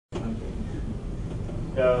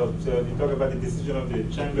So you talk about the decision of the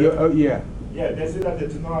chamber. Yeah. Yeah, they say that they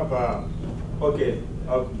do not have, okay,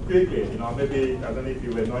 quickly, maybe, I don't know if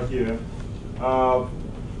you were not here.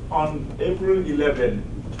 On April 11,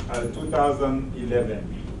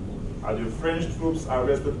 2011, the French troops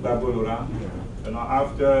arrested Gbagbo Laurent,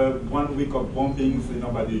 after 1 week of bombings,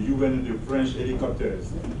 by the UN and the French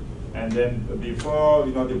helicopters. And then before,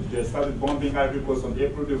 they started bombing Ivory Coast on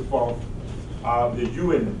April the 4th, the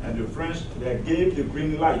UN and the French, they gave the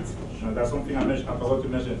green light. That's something I forgot to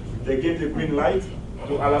mention. They gave the green light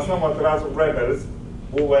to Alassane Ouattara's rebels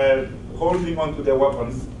who were holding on to their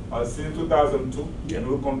weapons since 2002 and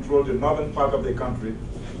who controlled the northern part of the country.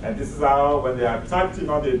 And this is how, when they attacked,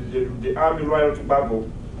 the Army Royal to Gbagbo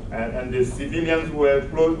and the civilians who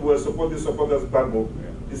were supporters of Gbagbo,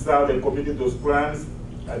 this is how they committed those crimes.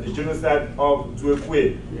 The genocide of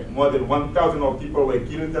Duekwe, more than 1,000 of people were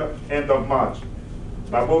killed at the end of March.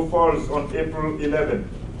 Gbagbo falls on April 11.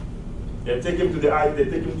 They take him to they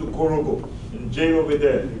take him to Korogo, in jail over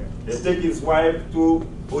there. They take his wife to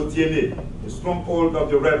Otiene, the stronghold of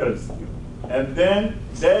the rebels. And then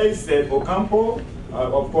they said Ocampo,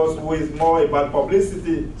 of course, who is more about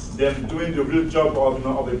publicity than doing the real job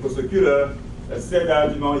of a prosecutor, said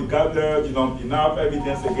that he gathered enough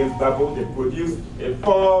evidence against Gbagbo. They produced a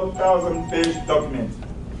 4,000-page document.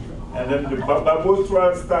 And then the Gbagbo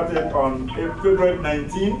trial started on February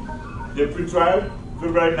 19, the pre-trial,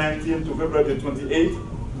 February 19 to February 28.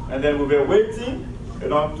 And then we were waiting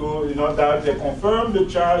that they confirmed the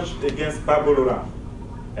charge against Gbagbo Laurent.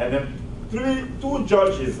 And then two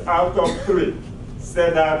judges out of 3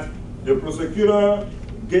 said that the prosecutor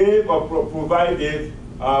gave or provided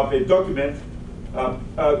a document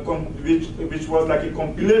which was like a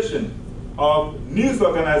compilation of news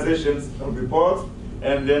organizations reports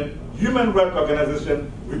and then human rights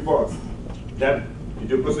organization reports. That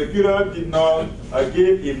the prosecutor did not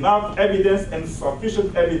give enough evidence and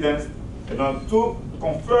sufficient evidence to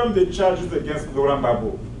confirm the charges against Laurent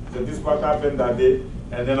Gbagbo. So this is what happened that day.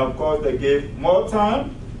 And then of course they gave more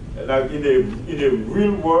time, like in a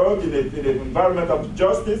real world, in an environment of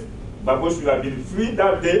justice. Gbagbo should have been free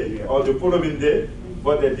that day or the following day,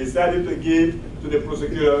 but they decided to give to the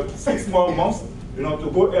prosecutor 6 more months, to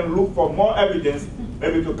go and look for more evidence,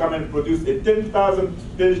 maybe to come and produce a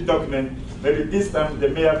 10,000-page document. Maybe this time they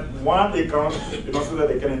may have one account, so that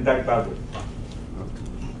they can indict Gbagbo.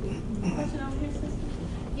 Question over here, sister?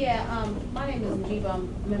 Yeah, my name is Najiba. I'm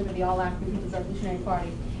a member of the All African People's Revolutionary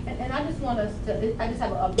Party. And I just want us to, I just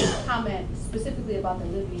have a comment specifically about the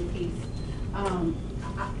Libyan piece.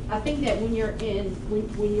 I think that when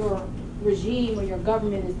when your regime or your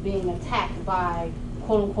government is being attacked by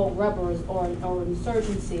quote unquote rebels or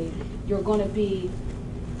insurgency, you're going to be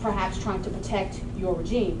perhaps trying to protect your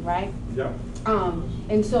regime, right? Yeah.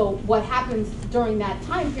 And so what happens during that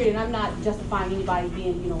time period, and I'm not justifying anybody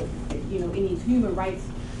being, any human rights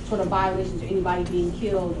sort of violations or anybody being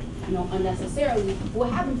killed, unnecessarily. What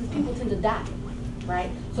happens is people tend to die.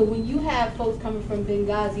 Right? So when you have folks coming from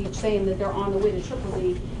Benghazi saying that they're on the way to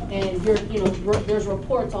Tripoli, and there's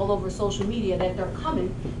reports all over social media that they're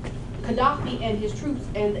coming, Gaddafi and his troops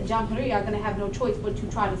and Jamhuri are going to have no choice but to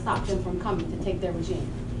try to stop them from coming to take their regime.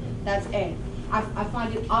 That's A. I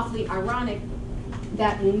find it awfully ironic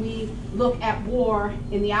that when we look at war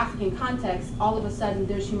in the African context, all of a sudden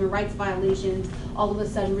there's human rights violations, all of a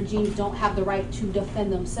sudden regimes don't have the right to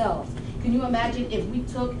defend themselves. Can you imagine if we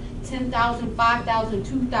took 10,000, 5,000,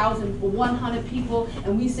 2,000, 100 people,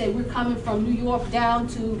 and we say we're coming from New York down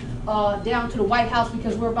to the White House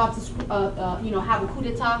because we're about to, have a coup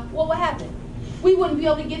d'état? What would happen? We wouldn't be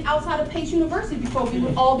able to get outside of Pace University before we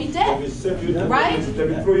would all be dead, right? They'd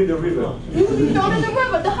be thrown in the river. We would be thrown in the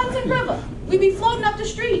river, the Hudson River. We'd be floating up the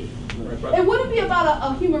street. It wouldn't be about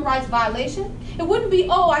a human rights violation. It wouldn't be,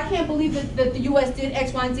 oh, I can't believe that the U.S. did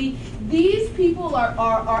X, Y, and Z. These people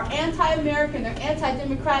are anti-American, they're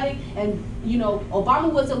anti-democratic, and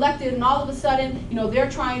Obama was elected, and all of a sudden, they're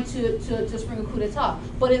trying to spring a coup d'etat.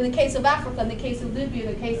 But in the case of Africa, in the case of Libya,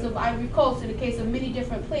 in the case of Ivory Coast, in the case of many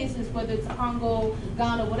different places, whether it's Congo,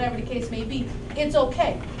 Ghana, whatever the case may be, it's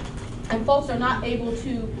okay. And folks are not able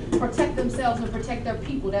to protect themselves and protect their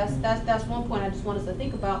people. That's one point I just want us to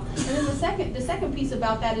think about. And then the second piece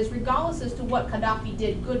about that is, regardless as to what Gaddafi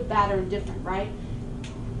did, good, bad, or indifferent, right?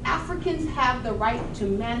 Africans have the right to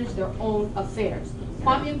manage their own affairs.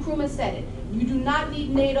 Kwame Nkrumah said it. You do not need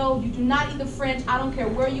NATO, you do not need the French, I don't care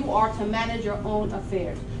where you are, to manage your own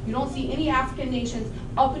affairs. You don't see any African nations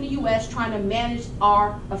up in the U.S. trying to manage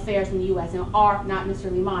our affairs in the U.S. And our, not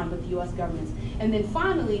necessarily mine, but the U.S. government's. And then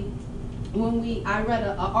finally, I read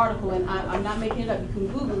an article, and I'm not making it up, you can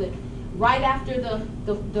Google it, right after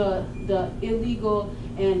the illegal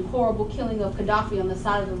and horrible killing of Gaddafi on the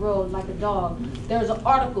side of the road like a dog, there was an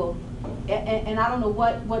article, and I don't know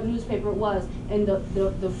what newspaper it was, and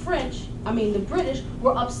the French, I mean the British,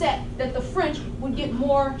 were upset that the French would get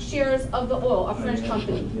more shares of the oil, a French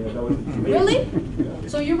company. Really?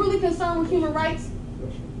 So you're really concerned with human rights?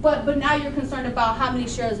 But now you're concerned about how many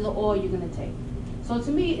shares of the oil you're going to take. So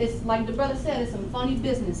to me, it's like the brother said, it's some funny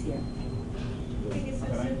business here.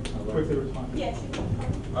 Quickly respond. Yes.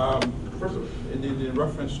 First of all, in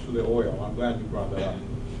reference to the oil, I'm glad you brought that up.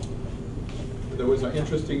 There was an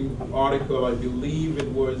interesting article, I believe it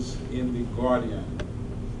was in The Guardian,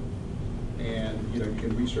 and you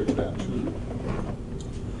can research that too.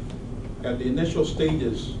 At the initial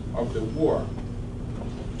stages of the war,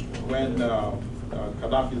 when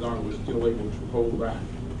Gaddafi's army was still able to hold back,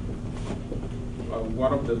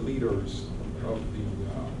 one of the leaders of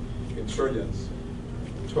the insurgents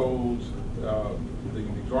told the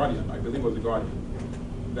Guardian, I believe it was The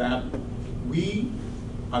Guardian, that we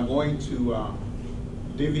are going to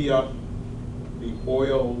divvy up the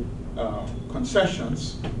oil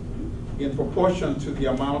concessions in proportion to the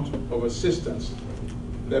amount of assistance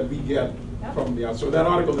that we get from the outside. So that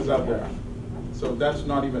article is out there. So that's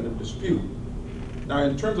not even a dispute. Now,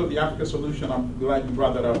 in terms of the Africa solution, I'm glad you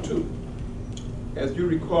brought that up too. As you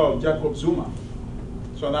recall, Jacob Zuma,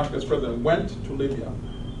 South Africa's president, went to Libya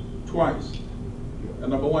twice.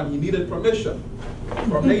 And number one, he needed permission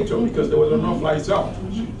from NATO because there was a no-fly zone.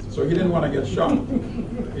 So he didn't want to get shot.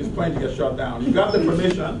 His plane to get shot down. He got the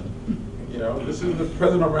permission. This is the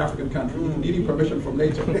president of an African country, needing permission from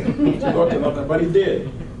NATO to go to London, but he did.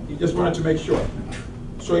 He just wanted to make sure.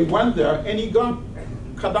 So he went there and he got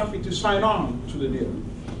Gaddafi to sign on to the deal,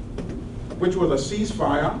 which was a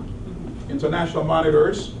ceasefire, international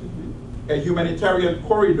monitors, a humanitarian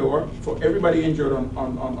corridor for everybody injured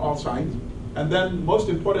on all sides, and then most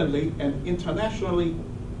importantly, an internationally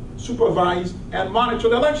supervised and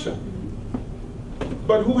monitored election.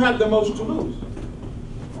 But who had the most to lose?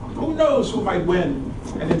 Who knows who might win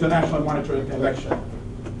an international monitoring election?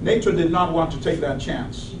 NATO did not want to take that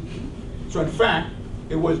chance. So in fact,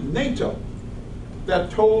 it was NATO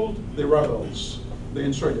that told the rebels, the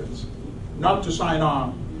insurgents, not to sign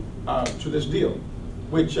on to this deal,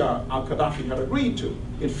 which al-Gaddafi had agreed to.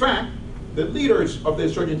 In fact, the leaders of the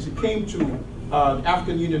insurgency came to an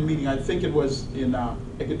African Union meeting, I think it was in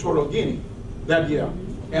Equatorial Guinea that year,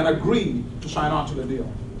 and agreed to sign on to the deal.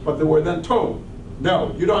 But they were then told,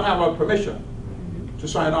 no, you don't have our permission to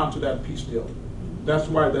sign on to that peace deal. That's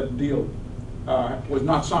why that deal was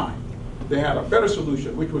not signed. They had a better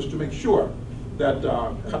solution, which was to make sure that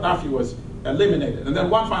Gaddafi was eliminated. And then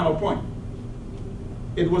one final point.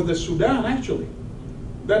 It was the Sudan, actually,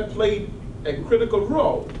 that played a critical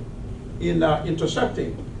role in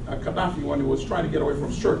intercepting Gaddafi when he was trying to get away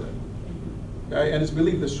from Sirte. And it's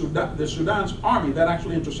believed the Sudan's army that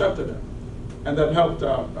actually intercepted him and that helped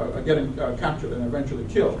get him captured and eventually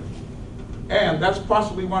killed. And that's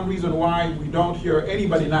possibly one reason why we don't hear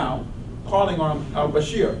anybody now calling on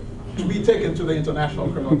al-Bashir to be taken to the International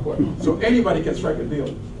Criminal Court. So anybody can strike a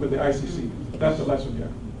deal with the ICC. That's the lesson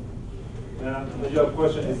here. Your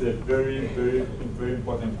question is a very, very, very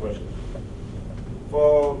important question.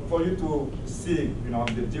 For you to see,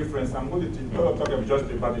 the difference, I'm going to talk just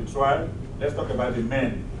about the trial. Let's talk about the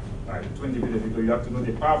men, like 20 minutes ago. You have to know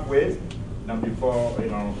the pathways, and before,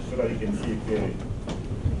 so that you can see it clearly.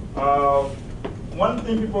 One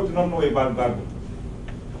thing people do not know about Gbagbo,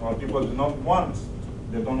 or people do not want,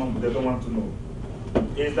 they don't want to know,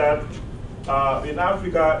 is that in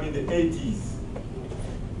Africa in the 80s,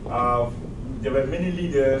 there were many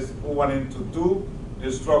leaders who wanted to do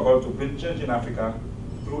the struggle to bring change in Africa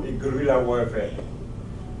through a guerrilla warfare.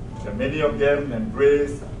 And many of them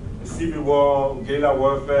embraced the civil war, guerrilla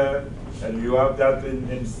warfare, and you have that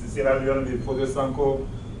in Sierra Leone with Fodo Sanko,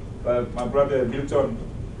 my brother Milton,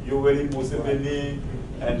 Yoweri Museveni,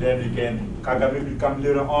 and then again Kagame will come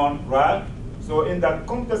later on, right? So in that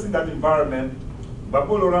context, in that environment,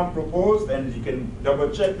 Gbagbo Laurent proposed, and you can double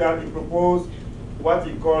check that, he proposed what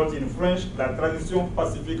he called in French, la transition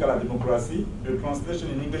pacifique à la démocratie. The translation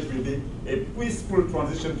in English will be a peaceful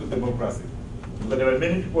transition to democracy. But there were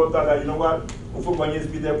many people that, you know what,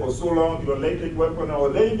 Ufo-Boignyes be there for so long, lately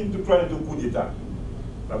laying him to try and do coup d'etat.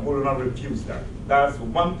 Gbagbo Laurent refused that. That's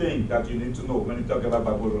one thing that you need to know when you talk about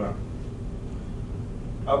Gbagbo Laurent.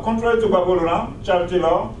 Contrary to Gbagbo Laurent, Charles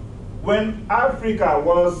Taylor, when Africa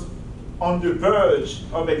was on the verge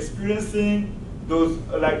of experiencing those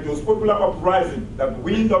popular uprisings, that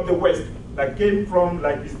wind of the West that came from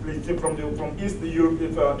from Eastern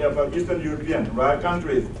European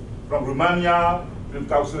countries, from Romania,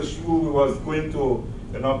 who was going to,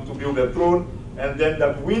 to be on the throne, and then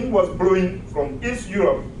that wind was blowing from East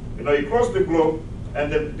Europe, across the globe,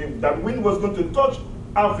 and that wind was going to touch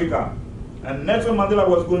Africa, and Nelson Mandela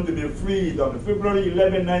was going to be freed on February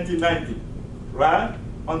 11, 1990, right?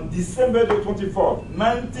 On December the 24th,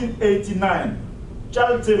 1989,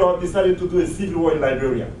 Charles Taylor decided to do a civil war in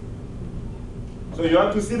Liberia. So you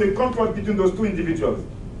have to see the contrast between those two individuals.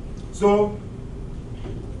 So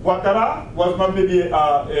Ouattara was not maybe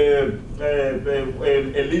a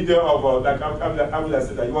leader of, like how will I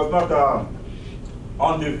say that? He was not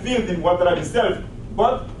on the field in Ouattara himself,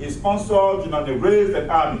 but he sponsored, he raised an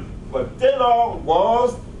army. But Taylor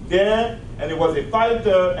was there, and he was a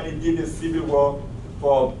fighter, and he did a civil war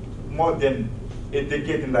for more than a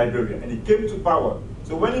decade in Liberia, and he came to power.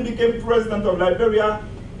 So when he became president of Liberia,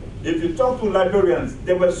 if you talk to Liberians,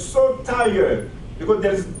 they were so tired because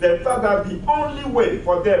they thought that the only way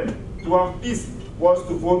for them to have peace was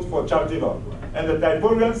to vote for Charles Taylor. And the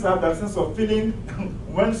Liberians have that sense of feeling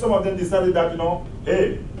when some of them decided that,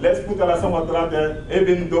 hey, let's put Alassane Ouattara there,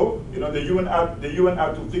 even though, the UN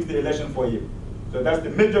had to fix the election for him. So that's the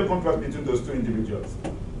major contrast between those two individuals.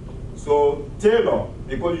 So Taylor,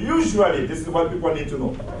 because usually, this is what people need to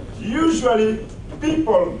know, usually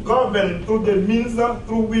people govern through the means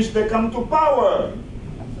through which they come to power.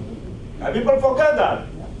 And people forget that.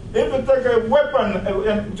 If you take a weapon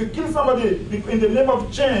and to kill somebody in the name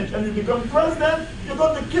of change and you become president, you're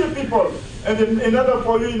going to kill people in order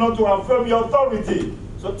for you, to affirm your authority.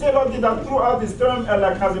 So Taylor did that throughout his term, and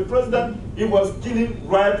like as a president, he was killing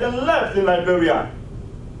right and left in Liberia.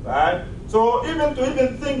 Right? So even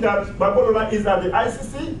think that Babalola is at the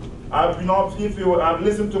ICC, if you have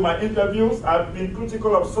listened to my interviews, I've been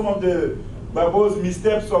critical of some of the Babo's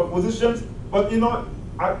missteps or positions, but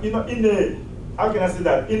how can I say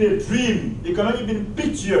that? In a dream, you cannot even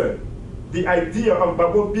picture the idea of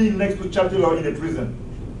Babo being next to Charles Taylor in a prison.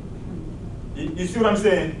 You see what I'm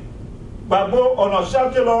saying? Babo or not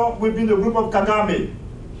Charles Taylor will be in the group of Kagame,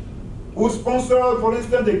 who sponsored, for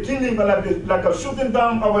instance, the killing, like a shooting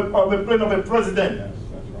down of a plane of a president. Yes,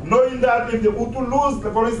 right. Knowing that if the Hutu lose,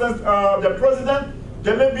 for instance, the president,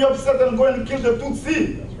 they may be upset and go and kill the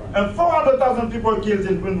Tutsi. Right. And 400,000 people killed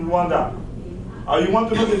in Rwanda. You want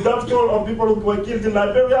to know the death toll of people who were killed in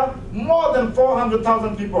Liberia? More than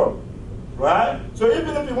 400,000 people, right? So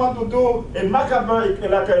even if you want to do a macabre,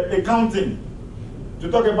 like a counting, to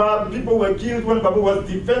talk about people who were killed when Babu was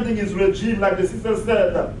defending his regime, like the sister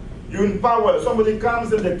said, you in power, somebody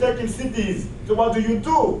comes and they're taking cities, so what do you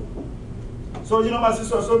do? So, my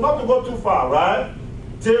sister, so not to go too far, right?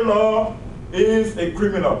 Taylor is a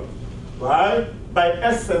criminal, right? By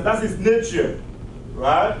essence, that's his nature,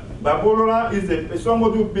 right? Babalola is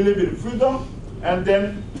somebody who believes in freedom, and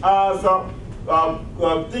then as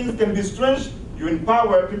things can be strange, you in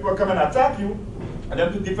power, people come and attack you, and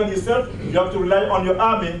then to defend yourself, you have to rely on your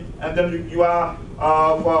army, and then you are,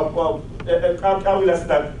 how will I say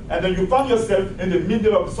that? And then you find yourself in the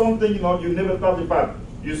middle of something, you never thought about.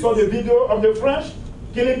 You saw the video of the French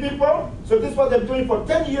killing people, so this is what they're doing for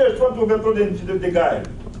 10 years, trying to overthrow the guy.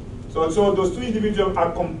 So those two individuals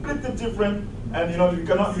are completely different, and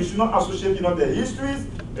you should not associate their histories,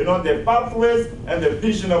 their pathways, and the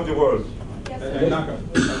vision of the world. Yes,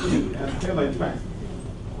 and Taylor, in fact,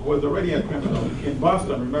 was already a criminal in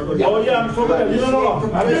Boston, remember? Oh yeah, I'm forgetting. No.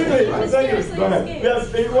 Thank you. Go ahead.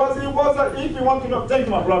 Yes, it was. If you want to know, thank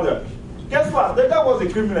you, my brother. Guess what? The guy was a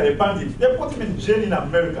criminal, a bandit. They put him in jail in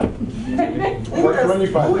America. Who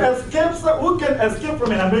can escape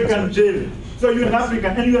from an American jail? So you're an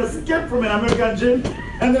African and you escape from an American jail,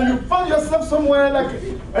 and then you find yourself somewhere like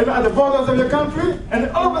at the borders of your country, and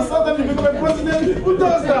all of a sudden you become a president. Who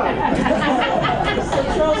does that? So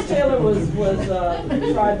Charles Taylor was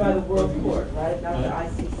tried by the World Court, right? Not the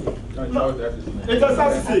ICC. No, it's a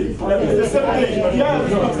ICC. It's the same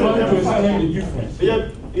thing.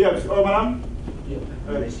 Yes. Oh, madam?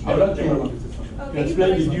 I'd like to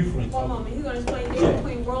explain the difference. One moment. He's going to explain the difference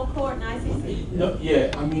between World Court and ICC. No,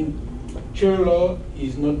 Taylor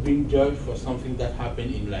is not being judged for something that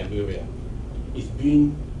happened in Liberia. It's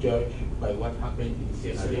being judged by what happened in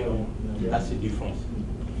Sierra Leone. That's the difference.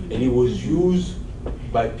 And it was used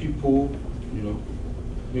by people,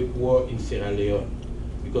 make war in Sierra Leone.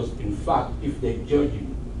 Because in fact, if they judge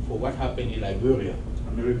him for what happened in Liberia,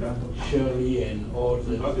 Shirley and all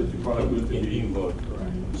the can be involved.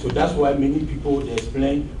 So that's why many people they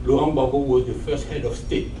explain Laurent Gbagbo was the first head of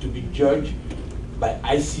state to be judged by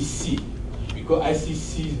ICC. Because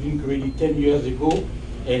ICC has been created 10 years ago,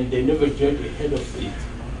 and they never judged a head of state.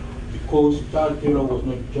 because Charles Taylor was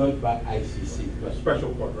not judged by ICC. But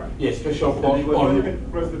Special court, right? yes, special court He was not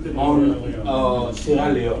even president on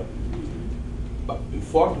Sierra Leone. But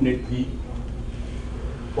unfortunately,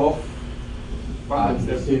 both are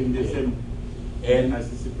the same. And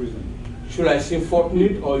ICC prison. should I say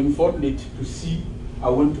fortunate or unfortunate to see, I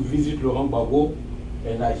went to visit Laurent Gbagbo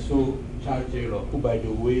and I saw Charles Taylor, who by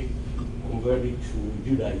the way converted to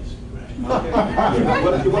Judaism. He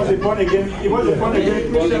was a born again. He was a born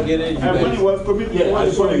again Christian. And when he was committed, he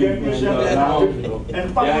was a born again Christian.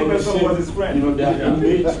 And Papa Wilson was his friend. You know, they are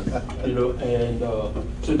inmates. You know, and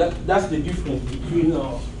so that's the difference between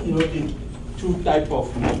the two type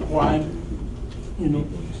of crime. You know,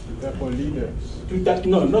 Therefore, leaders.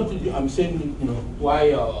 no, not I'm saying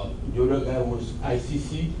why the other guy was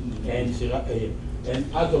ICC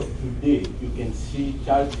and as of today you can see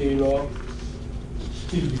Charles Taylor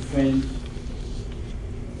still defend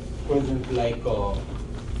president like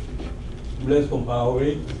Blaise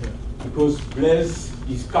Compaoré because Blaise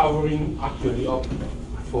is covering actually up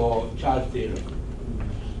for Charles Taylor.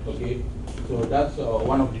 Okay, so that's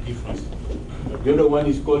one of the differences. The other one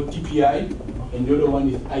is called TPI and the other one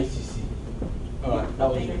is ICC. All right, that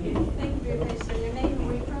was it. Thank you. Thank you for your patience. Your name and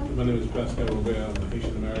where you from? My name is Pascal Robert. I'm a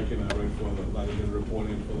Haitian American. I write for a lot of good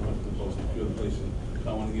reporting for the Huffington Post and a few other places.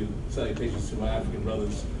 I want to give salutations to my African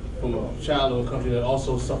brothers from a child of a country that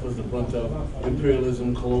also suffers the brunt of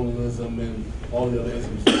imperialism, colonialism, and all the other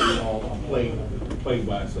isms that we all are plagued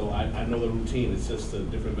by. So I know the routine. It's just a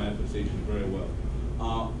different manifestation very well.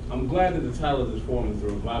 I'm glad that the title of this forum is The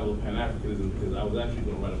Revival of Pan-Africanism because I was actually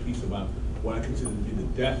going to write a piece about what I consider to be the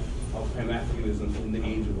death of Pan-Africanism in the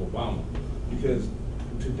age of Obama. Because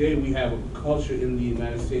today we have a culture in the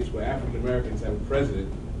United States where African Americans have a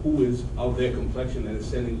president who is of their complexion and is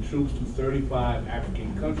sending troops to 35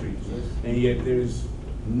 African countries. And yet there's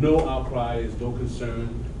no outcry, there's no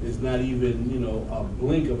concern, there's not even a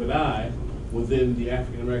blink of an eye within the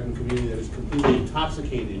African American community that is completely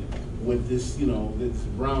intoxicated with this this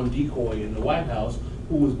brown decoy in the White House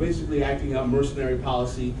who was basically acting out mercenary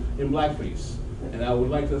policy in blackface. And I would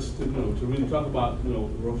like us to to really talk about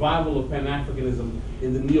revival of Pan-Africanism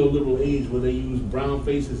in the neoliberal age where they use brown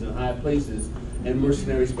faces in high places and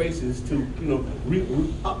mercenary spaces to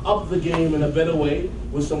up the game in a better way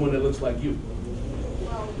with someone that looks like you.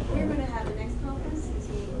 Well, we're going to have the next conference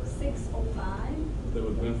between 6:05. That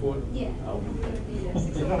was Benford? Yeah, we're going to be there.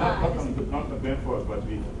 Not the Benford, but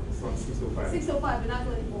it's on 6:05. 6:05, but not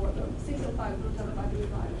Glenford though. 6:05, we'll talk about the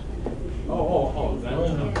revival. Oh.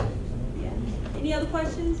 Yeah. Any other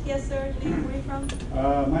questions? Yes, sir. Lee, where are you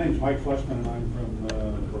from? My name's Mike Fleshman, and I'm from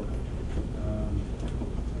Brooklyn.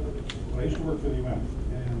 I used to work for the UN,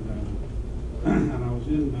 and I was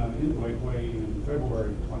in Blakeway in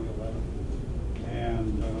February 2011,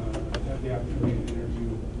 and I had the opportunity to interview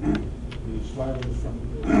the survivors from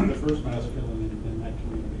the first mass killing in that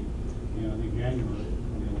community in January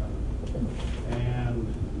 2011, and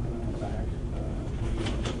I went back,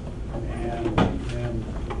 and then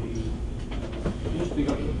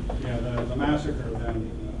the massacre then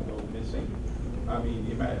go missing. I mean,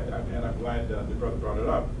 and I'm glad the brother brought it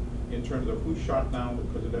up in terms of who shot down the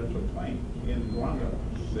presidential plane in Rwanda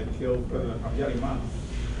that killed President Habyarimana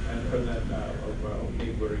and President of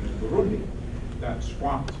neighboring Burundi that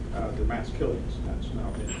swamped the mass killings. That's now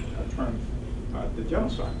been termed the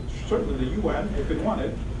genocide. Certainly the UN, if it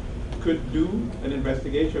wanted, could do an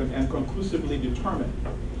investigation and conclusively determine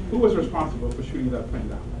who was responsible for shooting that plane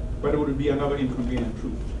down. But it would be another inconvenient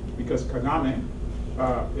truth because Kagame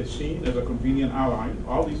is seen as a convenient ally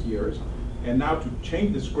all these years, and now to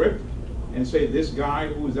change the script and say this guy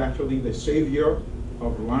who is actually the savior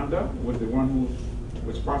of Rwanda was the one who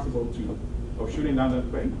was responsible of shooting down that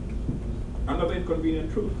plane, another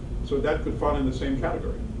inconvenient truth. So that could fall in the same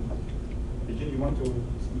category. Eugene, you want to?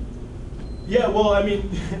 Yeah, well, I mean,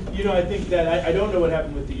 I think that I don't know what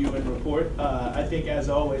happened with the UN report. I think, as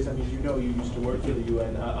always, I mean, you used to work for the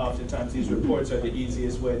UN. Oftentimes, these reports are the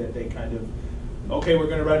easiest way that they kind of, okay, we're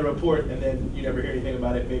going to write a report, and then you never hear anything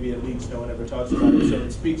about it. Maybe it leaks, no one ever talks about it. So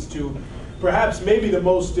it speaks to perhaps maybe the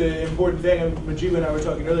most important thing. Majib and I were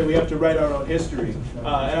talking earlier, we have to write our own history. And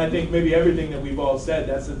I think maybe everything that we've all said,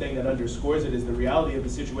 that's the thing that underscores it, is the reality of the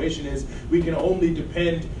situation is we can only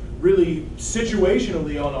depend really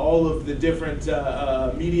situationally on all of the different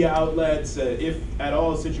media outlets, if at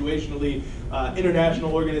all situationally,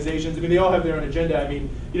 international organizations. I mean, they all have their own agenda. I mean,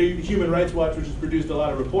 Human Rights Watch, which has produced a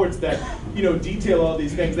lot of reports that, detail all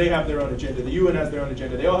these things, they have their own agenda. The UN has their own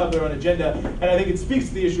agenda. They all have their own agenda. And I think it speaks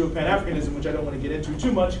to the issue of Pan-Africanism, which I don't want to get into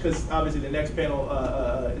too much, because obviously the next panel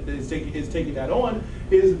is taking that on,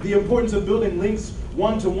 is the importance of building links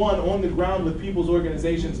one-to-one on the ground with people's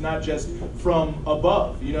organizations, not just from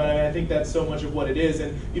above. I think that's so much of what it is.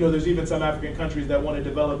 And there's even some African countries that want to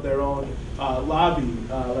develop their own lobby,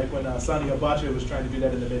 like when Sani Abacha was trying to do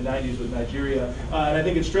that in the mid-90s with Nigeria. And I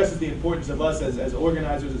think it stresses the importance of us as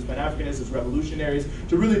organizers, as Pan-Africanists, as revolutionaries,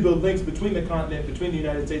 to really build links between the continent, between the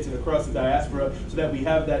United States and across the diaspora, so that we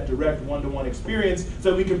have that direct one-to-one experience,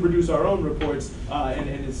 so that we can produce our own reports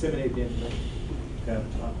and disseminate the information.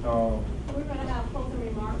 We're going to have closing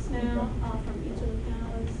remarks now from each of the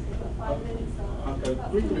panelists, about 5 minutes. Okay, About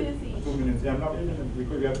quickly. 2 minutes each. 2 minutes. Yeah, not 2 minutes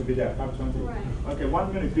because we have to be there. 5:20. Right. Okay,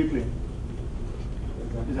 1 minute quickly.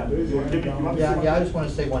 Yeah, I just want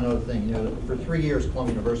to say one other thing. For 3 years,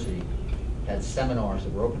 Columbia University had seminars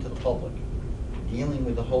that were open to the public dealing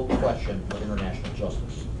with the whole question of international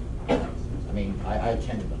justice. I mean, I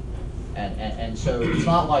attended them. And so it's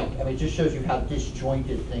not like, it just shows you how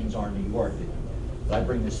disjointed things are in New York. That I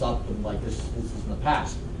bring this up, and like this is in the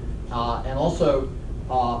past. And also,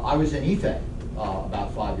 I was in Ife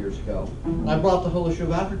about 5 years ago, and I brought the whole issue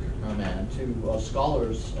of Africa, man, to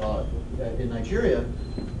scholars in Nigeria.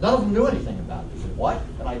 None of them knew anything about it. They said, what?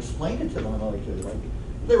 And I explained it to them,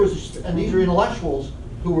 and these are intellectuals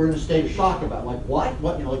who were in a state of shock about, like, what?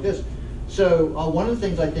 Like this. So one of the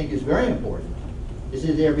things I think is very important is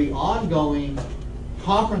that there be ongoing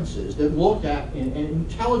conferences that look at and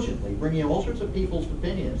intelligently bring in all sorts of people's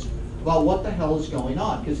opinions about what the hell is going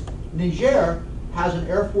on. Because Niger has an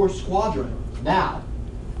Air Force squadron now,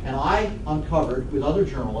 and I uncovered with other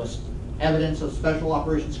journalists evidence of Special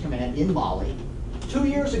Operations Command in Mali 2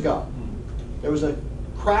 years ago. There was a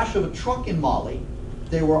crash of a truck in Mali.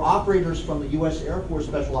 There were operators from the U.S. Air Force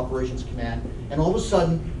Special Operations Command, and all of a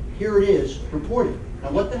sudden, here it is reported.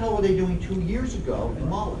 Now, what the hell were they doing 2 years ago in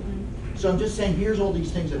Mali? So I'm just saying, here's all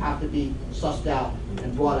these things that have to be sussed out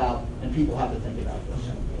and brought out, and people have to think about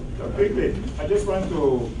this. So quickly, I just want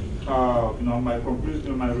to, my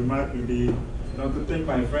conclusion, my remark will be, to thank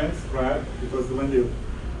my friends, right? Because when the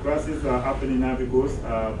crisis happened in Ivory Coast,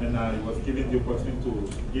 and I was given the opportunity to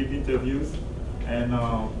give interviews, and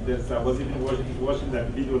I was even watching that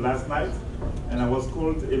video last night, and I was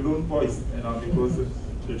called a lone voice, because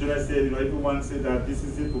the journalist said, everyone said that this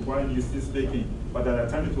is it, but why are you still speaking? But at that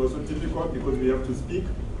time it was so difficult because we have to speak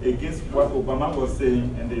against what Obama was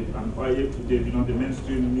saying and the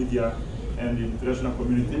mainstream media and the international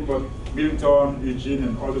community. But Milton, Eugene,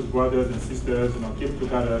 and all those brothers and sisters, came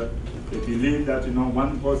together. They believe that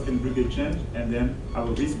one voice can bring a change, and then our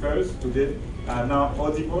whispers today are now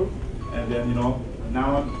audible, and then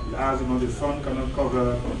now as the sun cannot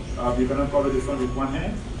cover, we cannot cover the sun with one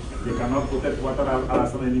hand. They cannot protect water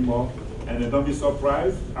sun anymore. And don't be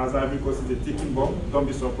surprised, as Ivory Coast is a ticking bomb, don't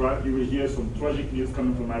be surprised, you will hear some tragic news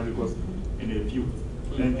coming from Ivory Coast in a few.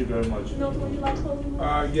 Thank you very much. Milton, would you like to close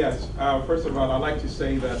remarks? Yes. First of all, I'd like to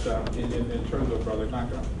say that in terms of Brother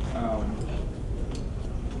Naka,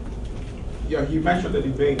 he mentioned the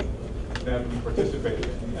debate that we participated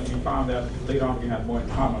in, and we found that later on we had more in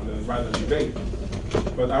common rather than debate.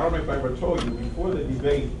 But I don't know if I ever told you, before the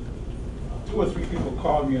debate, 2 or 3 people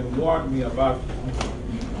called me and warned me about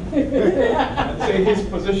and say his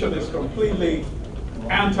position is completely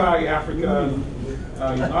anti-African,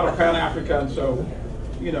 he's not a Pan-African, so,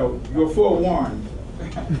 you're forewarned.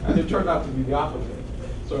 And it turned out to be the opposite.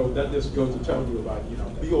 So that just goes to tell you about,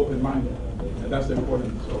 be open-minded. And that's the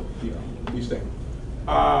important, so, these things.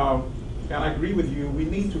 And I agree with you, we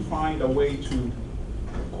need to find a way to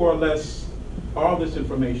coalesce all this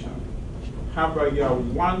information. Have a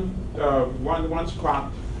one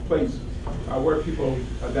spot place where people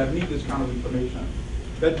that need this kind of information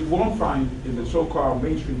that you won't find in the so-called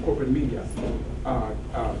mainstream corporate media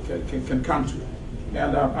can come to.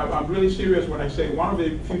 And I'm really serious when I say one of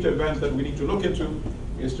the future events that we need to look into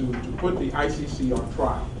is to put the ICC on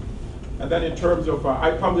trial. And then in terms of,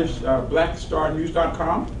 I publish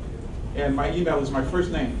blackstarnews.com, and my email is my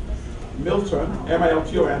first name, Milton,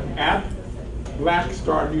 M-I-L-T-O-N,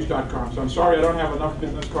 @blackstarnews.com. So I'm sorry I don't have enough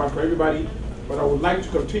business cards for everybody, but I would like to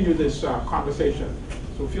continue this conversation.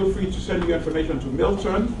 So feel free to send your information to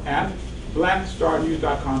Milton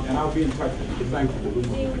 @blackstarnews.com, and I'll be in touch with you. Thank you.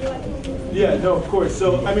 Yeah, no, of course.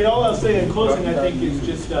 So, all I'll say in closing, I think, is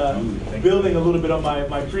just building a little bit on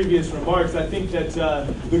my previous remarks. I think that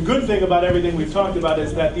the good thing about everything we've talked about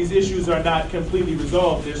is that these issues are not completely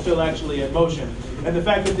resolved. They're still actually in motion. And the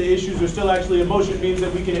fact that the issues are still actually in motion means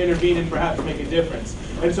that we can intervene and perhaps make a difference.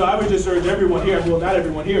 And so I would just urge everyone here, well, not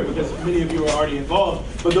everyone here, because many of you are already involved,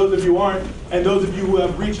 but those of you who aren't, and those of you who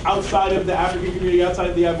have reached outside of the African community, outside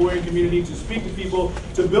of the Ivorian community, to speak to people,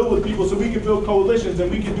 to build with people, so we can build coalitions,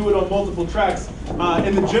 and we can do it on multiple tracks.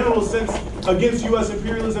 In the general sense, against U.S.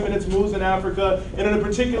 imperialism and its moves in Africa, and in a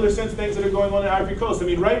particular sense, things that are going on in Ivory Coast. I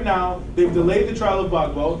mean, right now, they've delayed the trial of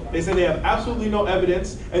Gbagbo. They say they have absolutely no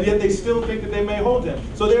evidence, and yet they still think that they may hold him.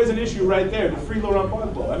 So there's an issue right there to free Laurent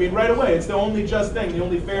Gbagbo. I mean, right away, it's the only just thing, the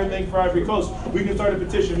only fair thing for Ivory Coast. We can start a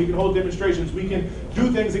petition, we can hold demonstrations, we can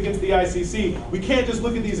do things against the ICC. We can't just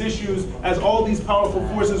look at these issues as all these powerful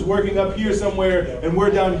forces working up here somewhere, and we're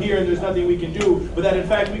down here and there's nothing we can do, but that in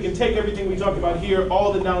fact we can take everything we talked about here,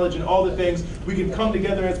 all the knowledge and all the things, we can come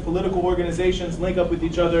together as political organizations, link up with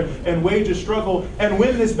each other, and wage a struggle and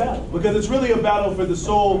win this battle. Because it's really a battle for the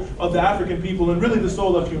soul of the African people and really the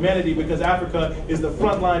soul of humanity, because Africa is the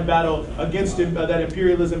frontline battle against that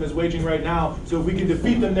imperialism is waging right now. So if we can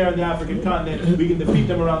defeat them there in the African continent, we can defeat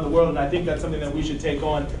them around the world, and I think that's something that we should take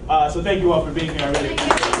on. So thank you all for being here. I really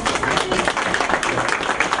appreciate it.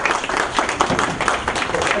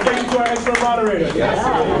 And thank you to our excellent moderator.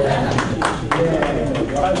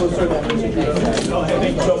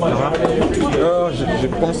 Thank you so much. Je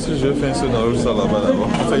pense que je fais un scénario ça là-bas d'abord.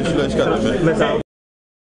 Enfin, je suis là jusqu'à demain.